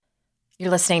You're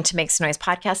listening to Make Some Noise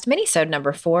podcast, minisode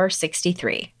number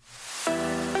 463.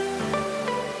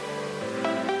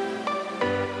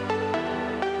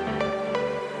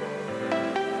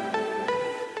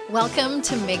 Welcome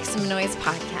to Make Some Noise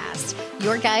podcast,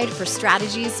 your guide for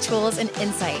strategies, tools, and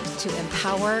insight to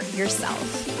empower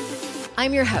yourself.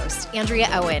 I'm your host, Andrea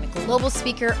Owen, global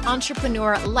speaker,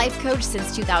 entrepreneur, life coach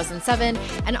since 2007,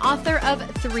 and author of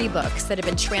 3 books that have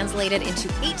been translated into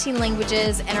 18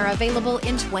 languages and are available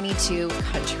in 22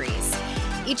 countries.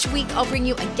 Each week, I'll bring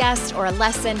you a guest or a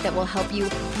lesson that will help you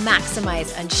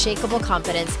maximize unshakable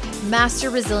confidence, master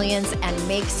resilience, and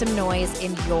make some noise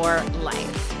in your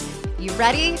life. You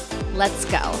ready? Let's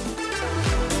go.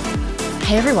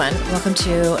 Hey everyone, welcome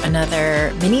to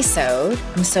another mini-sode.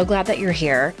 I'm so glad that you're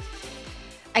here.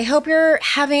 I hope you're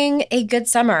having a good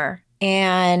summer.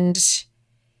 And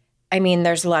I mean,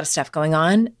 there's a lot of stuff going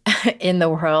on in the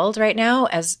world right now,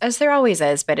 as there always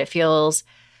is, but it feels,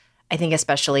 I think,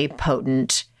 especially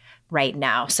potent right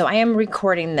now. So I am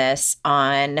recording this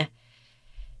on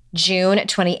June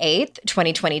 28th,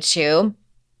 2022.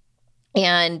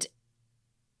 And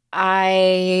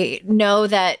I know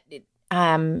that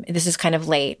this is kind of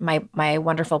late. My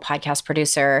wonderful podcast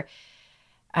producer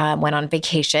went on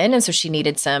vacation, and so she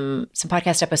needed some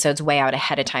podcast episodes way out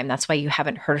ahead of time. That's why you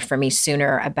haven't heard from me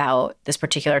sooner about this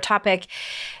particular topic.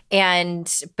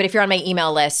 But if you're on my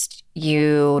email list,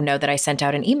 you know that I sent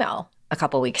out an email a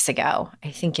couple weeks ago.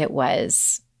 I think it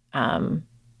was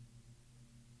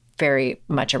very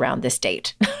much around this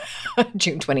date,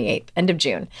 June 28th, end of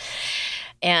June.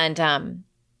 And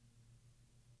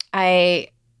I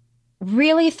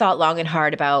really thought long and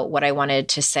hard about what I wanted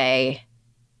to say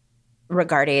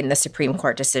regarding the Supreme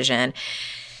Court decision.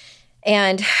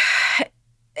 And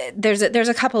there's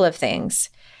a couple of things.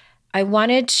 I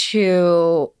wanted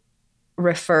to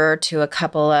refer to a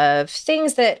couple of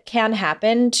things that can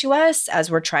happen to us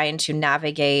as we're trying to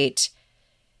navigate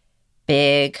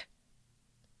big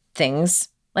things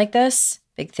like this,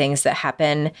 big things that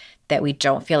happen that we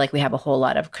don't feel like we have a whole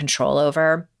lot of control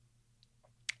over.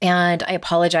 And I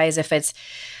apologize if it's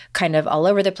kind of all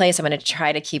over the place. I'm going to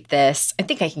try to keep this. I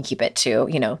think I can keep it to,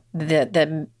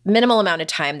 the minimal amount of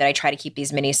time that I try to keep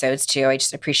these mini-sodes to. I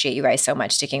just appreciate you guys so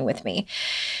much sticking with me.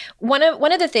 One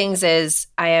of the things is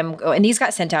and these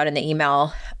got sent out in the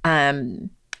email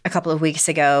a couple of weeks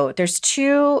ago. There's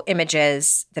 2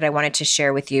 images that I wanted to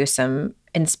share with you, some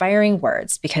inspiring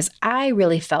words, because I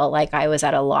really felt like I was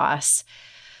at a loss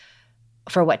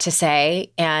for what to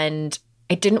say. And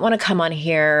I didn't want to come on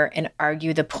here and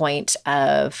argue the point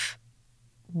of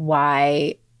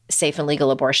why safe and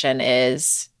legal abortion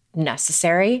is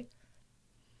necessary.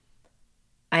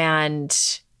 And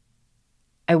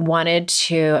I wanted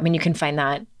to, you can find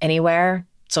that anywhere.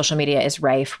 Social media is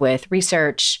rife with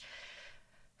research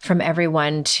from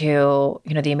everyone to,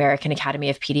 the American Academy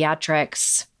of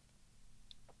Pediatrics.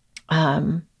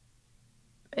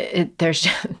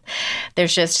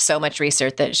 There's just so much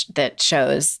research that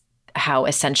shows how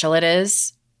essential it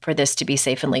is for this to be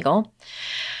safe and legal.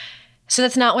 So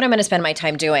that's not what I'm going to spend my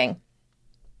time doing.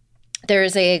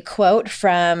 There's a quote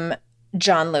from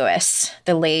John Lewis,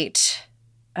 the late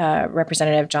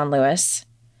Representative John Lewis,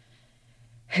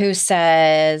 who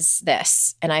says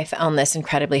this, and I found this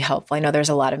incredibly helpful. I know there's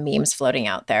a lot of memes floating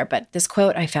out there, but this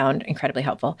quote I found incredibly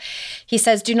helpful. He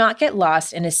says, "Do not get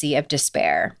lost in a sea of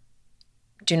despair.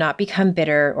 Do not become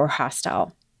bitter or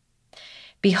hostile.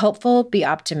 Be hopeful, be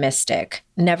optimistic.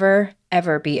 Never,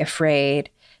 ever be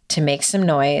afraid to make some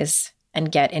noise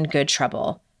and get in good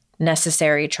trouble,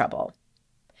 necessary trouble.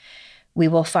 We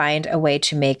will find a way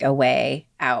to make a way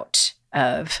out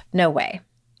of no way."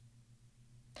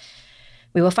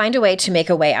 We will find a way to make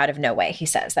a way out of no way, he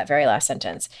says, that very last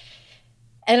sentence.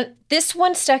 And this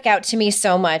one stuck out to me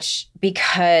so much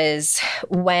because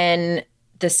when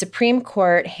the Supreme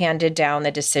Court handed down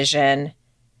the decision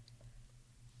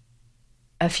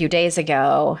a few days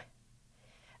ago,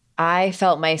 I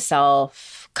felt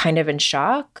myself kind of in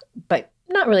shock, but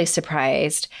not really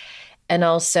surprised. And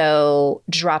also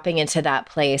dropping into that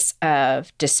place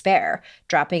of despair,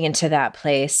 dropping into that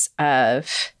place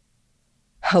of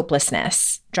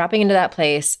hopelessness, dropping into that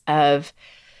place of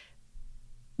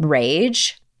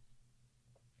rage.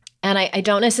 And I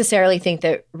don't necessarily think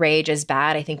that rage is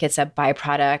bad. I think it's a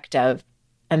byproduct of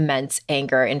immense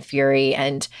anger and fury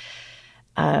and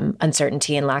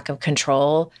uncertainty and lack of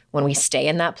control. When we stay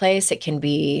in that place, it can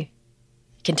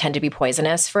tend to be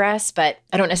poisonous for us, but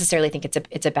I don't necessarily think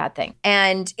it's a bad thing.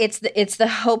 And it's the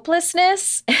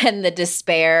hopelessness and the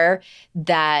despair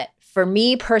that, for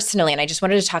me personally, and I just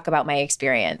wanted to talk about my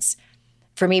experience,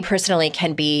 for me personally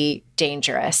can be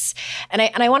dangerous. And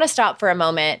I want to stop for a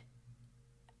moment.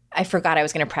 I forgot I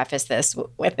was going to preface this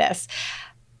with this.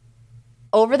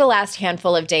 Over the last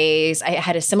handful of days, I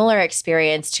had a similar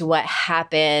experience to what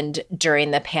happened during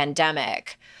the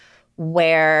pandemic,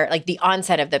 where like the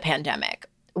onset of the pandemic,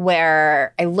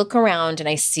 where I look around and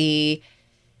I see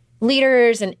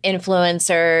leaders and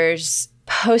influencers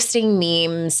posting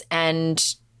memes,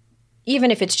 and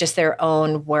even if it's just their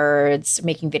own words,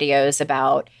 making videos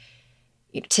about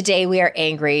today we are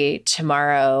angry,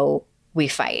 tomorrow we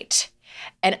fight.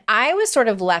 And I was sort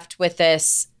of left with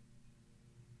this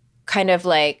kind of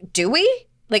like, do we?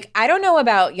 Like, I don't know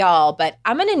about y'all, but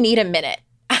I'm going to need a minute.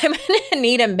 I'm going to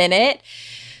need a minute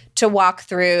to walk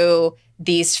through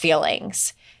these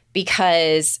feelings,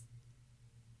 because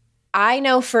I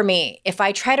know for me, if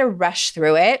I try to rush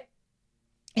through it,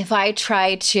 if I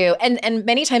try to, and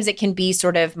many times it can be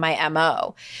sort of my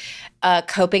MO, a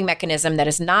coping mechanism that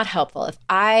is not helpful. If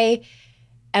I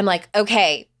am like,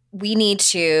 okay, we need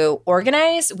to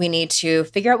organize, we need to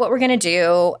figure out what we're going to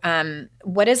do.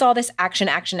 What is all this action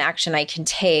I can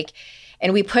take?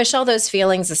 And we push all those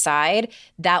feelings aside,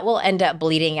 that will end up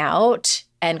bleeding out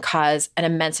and cause an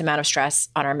immense amount of stress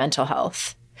on our mental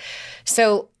health.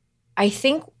 So I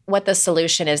think what the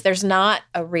solution is, there's not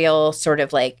a real sort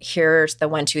of like, here's the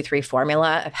 1, 2, 3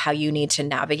 formula of how you need to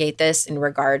navigate this in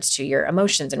regards to your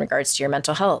emotions, in regards to your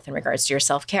mental health, in regards to your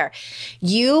self-care.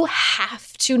 You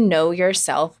have to know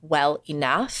yourself well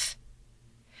enough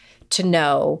to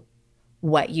know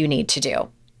what you need to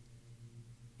do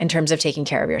in terms of taking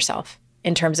care of yourself,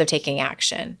 in terms of taking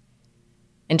action,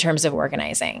 in terms of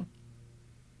organizing.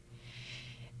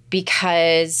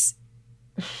 Because,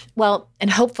 well, and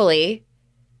hopefully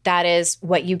that is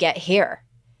what you get here.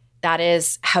 That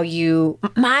is how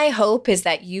my hope is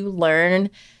that you learn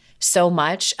so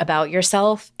much about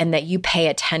yourself and that you pay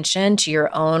attention to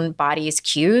your own body's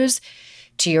cues,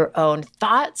 to your own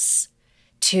thoughts,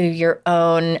 to your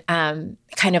own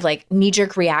kind of like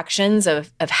knee-jerk reactions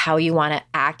of how you want to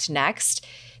act next,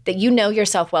 that you know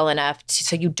yourself well enough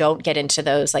so you don't get into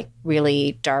those like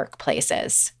really dark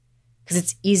places, because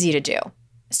it's easy to do,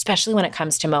 especially when it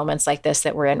comes to moments like this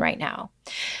that we're in right now.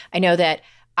 I know that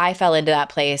I fell into that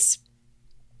place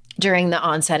during the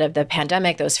onset of the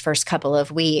pandemic, those first couple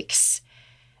of weeks.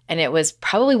 And it was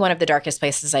probably one of the darkest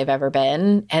places I've ever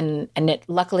been. And it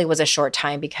luckily was a short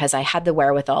time, because I had the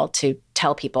wherewithal to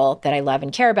tell people that I love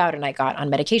and care about. And I got on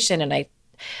medication and I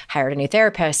hired a new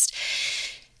therapist.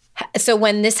 So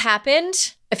when this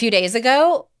happened a few days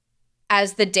ago,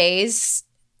 as the days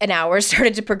and hours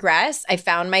started to progress, I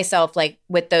found myself like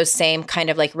with those same kind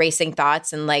of like racing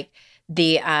thoughts, and like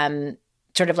the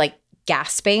sort of like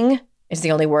gasping is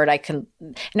the only word I can,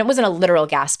 and it wasn't a literal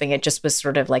gasping. It just was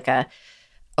sort of like a,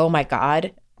 oh my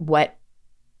God,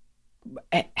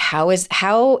 how is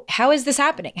this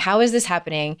happening? How is this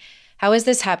happening? How is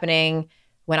this happening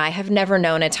when I have never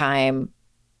known a time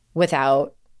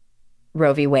without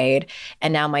Roe v. Wade?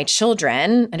 And now my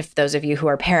children, and if those of you who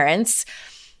are parents,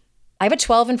 I have a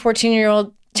 12 and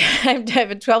 14-year-old, I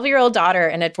have a 12-year-old daughter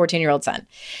and a 14-year-old son.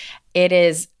 It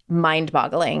is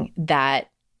mind-boggling that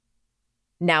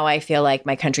now I feel like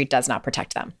my country does not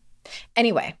protect them.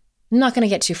 Anyway, I'm not going to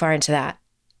get too far into that,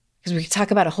 because we could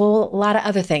talk about a whole lot of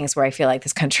other things where I feel like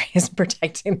this country is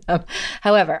protecting them.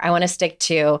 However, I want to stick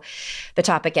to the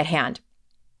topic at hand.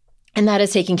 And that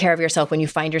is taking care of yourself when you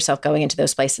find yourself going into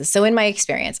those places. So in my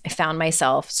experience, I found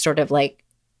myself sort of like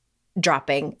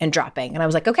dropping. And I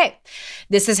was like, okay,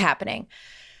 this is happening,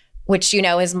 which, you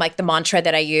know, is like the mantra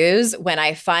that I use when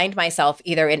I find myself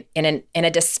either in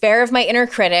a despair of my inner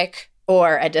critic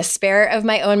or a despair of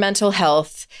my own mental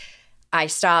health. I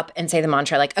stop and say the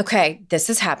mantra like, okay, this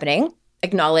is happening,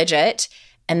 acknowledge it.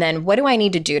 And then what do I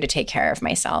need to do to take care of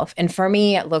myself? And for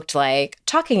me, it looked like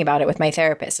talking about it with my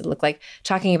therapist. It looked like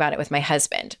talking about it with my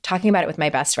husband, talking about it with my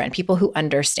best friend, people who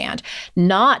understand,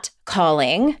 not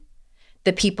calling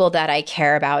the people that I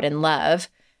care about and love,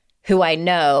 who I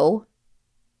know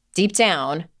deep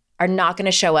down are not going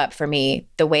to show up for me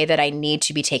the way that I need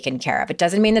to be taken care of. It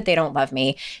doesn't mean that they don't love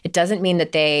me. It doesn't mean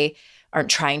that they aren't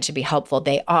trying to be helpful.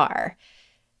 They are.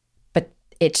 But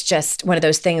it's just one of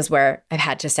those things where I've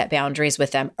had to set boundaries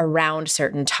with them around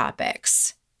certain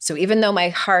topics. So even though my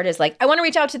heart is like, I want to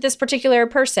reach out to this particular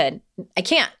person, I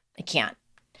can't.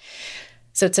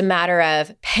 So it's a matter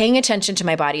of paying attention to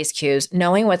my body's cues,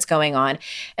 knowing what's going on.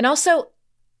 And also,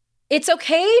 it's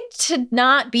okay to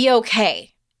not be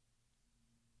okay.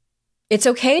 It's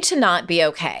okay to not be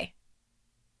okay.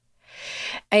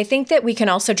 I think that we can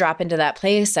also drop into that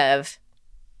place of,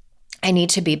 I need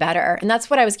to be better. And that's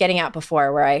what I was getting at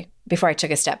before, before I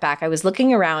took a step back. I was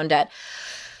looking around at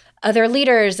other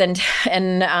leaders and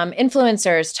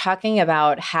influencers talking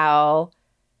about how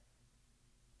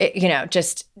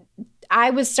just I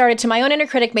was started to my own inner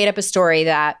critic made up a story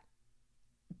that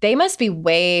they must be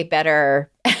way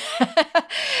better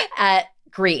at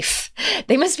grief.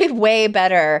 They must be way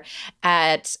better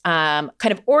at kind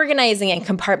of organizing and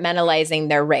compartmentalizing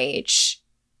their rage.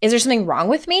 Is there something wrong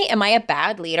with me? Am I a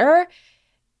bad leader?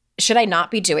 Should I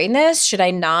not be doing this? Should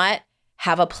I not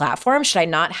have a platform? Should I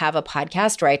not have a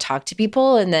podcast where I talk to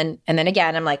people? And then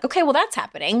again, I'm like, okay, well, that's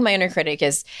happening. My inner critic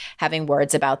is having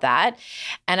words about that.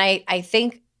 And I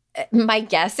think my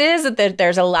guess is that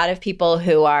there's a lot of people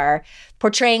who are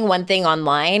portraying one thing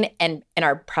online and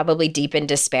are probably deep in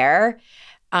despair.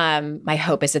 My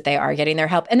hope is that they are getting their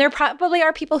help. And there probably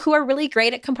are people who are really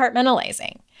great at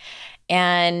compartmentalizing.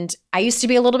 And I used to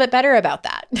be a little bit better about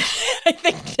that. I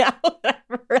think now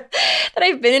that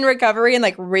I've been in recovery and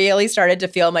like really started to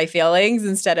feel my feelings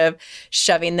instead of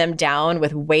shoving them down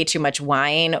with way too much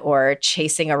wine or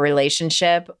chasing a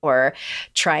relationship or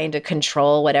trying to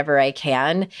control whatever I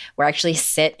can, where I actually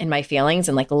sit in my feelings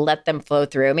and like let them flow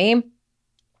through me,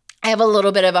 I have a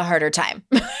little bit of a harder time.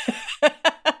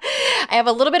 I have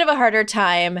a little bit of a harder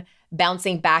time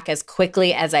bouncing back as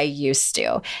quickly as I used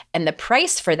to. And the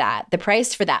price for that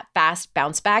fast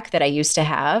bounce back that I used to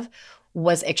have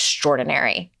was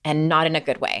extraordinary and not in a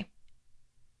good way.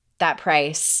 That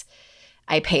price,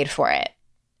 I paid for it.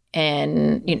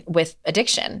 And with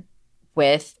addiction,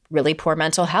 with really poor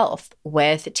mental health,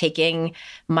 with taking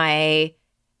my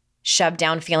shoved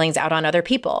down feelings out on other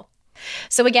people.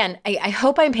 So again, I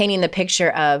hope I'm painting the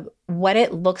picture of what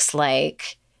it looks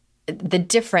like, the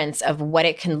difference of what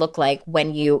it can look like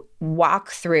when you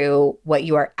walk through what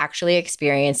you are actually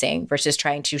experiencing versus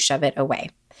trying to shove it away.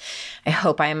 I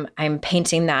hope I'm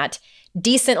painting that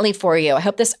decently for you. I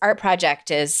hope this art project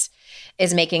is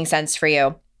making sense for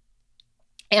you.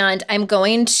 And I'm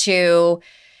going to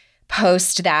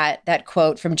post that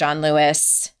quote from John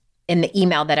Lewis in the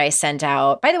email that I sent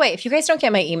out. By the way, if you guys don't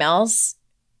get my emails,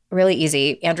 really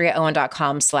easy,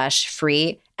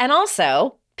 AndreaOwen.com/free. And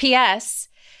also, P.S.,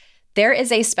 there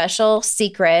is a special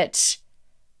secret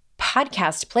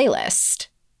podcast playlist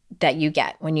that you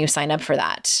get when you sign up for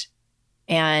that.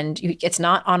 And it's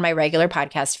not on my regular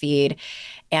podcast feed.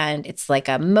 And it's like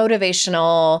a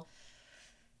motivational,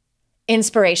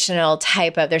 inspirational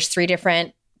type of, there's 3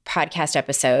 different podcast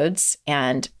episodes.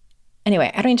 And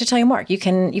anyway, I don't need to tell you more. You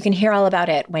can hear all about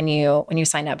it when you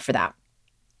sign up for that.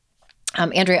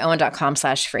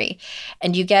 AndreaOwen.com/free.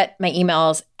 And you get my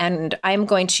emails, and I'm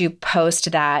going to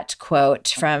post that quote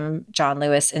from John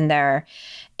Lewis in there.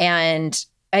 And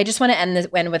I just want to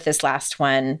end with this last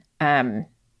one from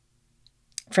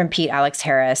Pete Alex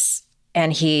Harris.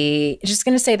 And he just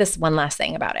going to say this one last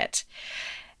thing about it.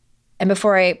 And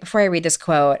before I read this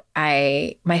quote,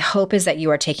 my hope is that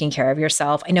you are taking care of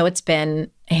yourself. I know it's been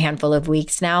a handful of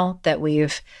weeks now that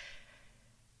we've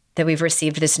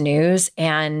received this news,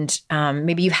 and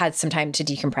maybe you've had some time to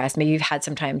decompress. Maybe you've had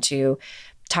some time to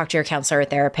talk to your counselor or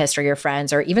therapist or your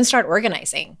friends, or even start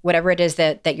organizing whatever it is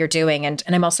that you're doing. And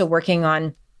I'm also working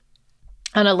on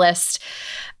a list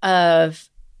of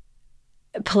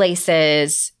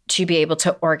places to be able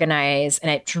to organize, and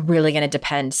it's really going to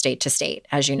depend state to state.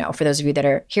 As you know, for those of you that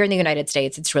are here in the United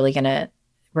States, we're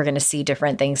going to see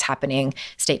different things happening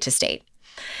state to state.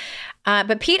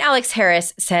 But Pete Alex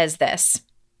Harris says this: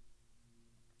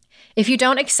 if you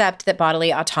don't accept that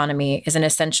bodily autonomy is an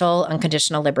essential,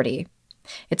 unconditional liberty,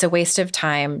 it's a waste of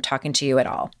time talking to you at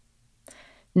all.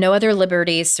 No other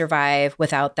liberties survive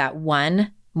without that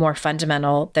one more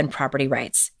fundamental than property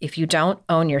rights. If you don't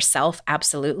own yourself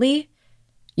absolutely,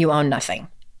 you own nothing.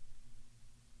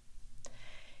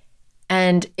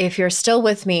 And if you're still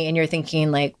with me and you're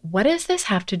thinking like, what does this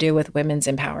have to do with women's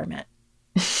empowerment?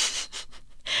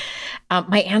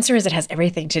 My answer is it has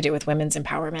everything to do with women's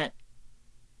empowerment.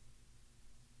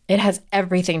 It has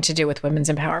everything to do with women's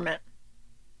empowerment.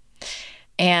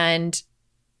 And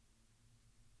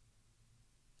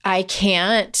I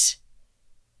can't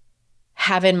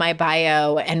have in my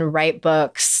bio and write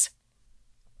books.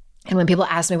 And when people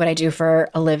ask me what I do for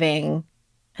a living,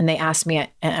 and they ask me,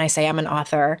 and I say I'm an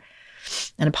author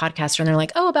and a podcaster, and they're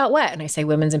like, oh, about what? And I say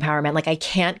women's empowerment. Like, I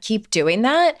can't keep doing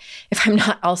that if I'm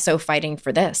not also fighting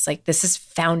for this. Like, this is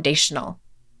foundational.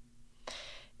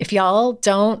 If y'all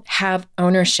don't have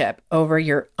ownership over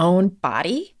your own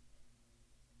body,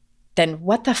 then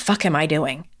what the fuck am I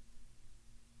doing?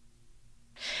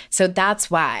 So that's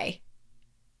why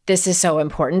this is so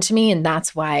important to me, and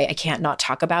that's why I can't not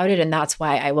talk about it, and that's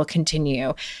why I will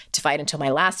continue to fight until my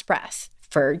last breath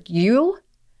for you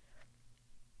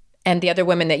and the other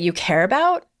women that you care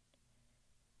about,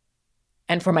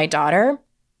 and for my daughter,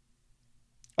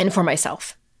 and for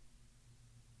myself.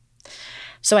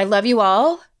 So I love you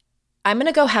all. I'm going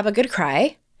to go have a good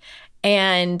cry.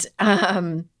 And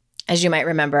as you might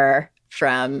remember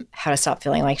from How to Stop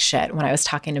Feeling Like Shit, when I was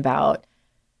talking about,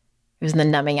 it was in the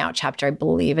numbing out chapter, I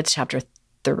believe it's chapter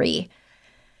 3.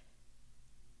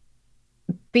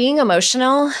 Being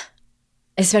emotional,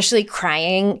 especially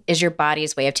crying, is your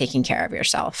body's way of taking care of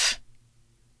yourself.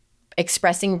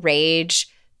 Expressing rage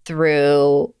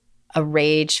through a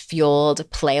rage-fueled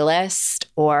playlist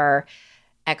or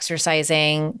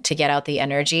exercising to get out the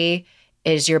energy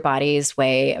is your body's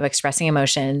way of expressing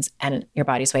emotions and your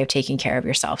body's way of taking care of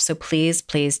yourself. So please,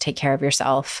 please take care of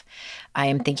yourself. I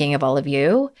am thinking of all of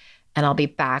you, and I'll be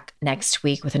back next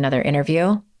week with another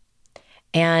interview.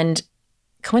 And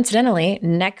coincidentally,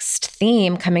 next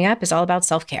theme coming up is all about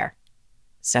self-care.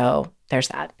 So there's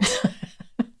that.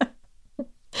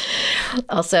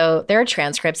 Also, there are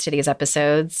transcripts to these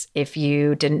episodes if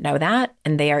you didn't know that,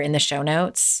 and they are in the show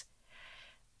notes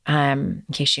in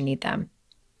case you need them.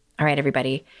 All right,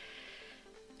 everybody.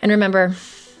 And remember,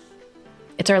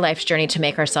 it's our life's journey to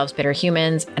make ourselves better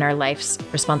humans and our life's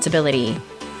responsibility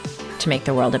to make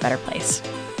the world a better place.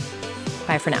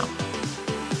 Bye for now.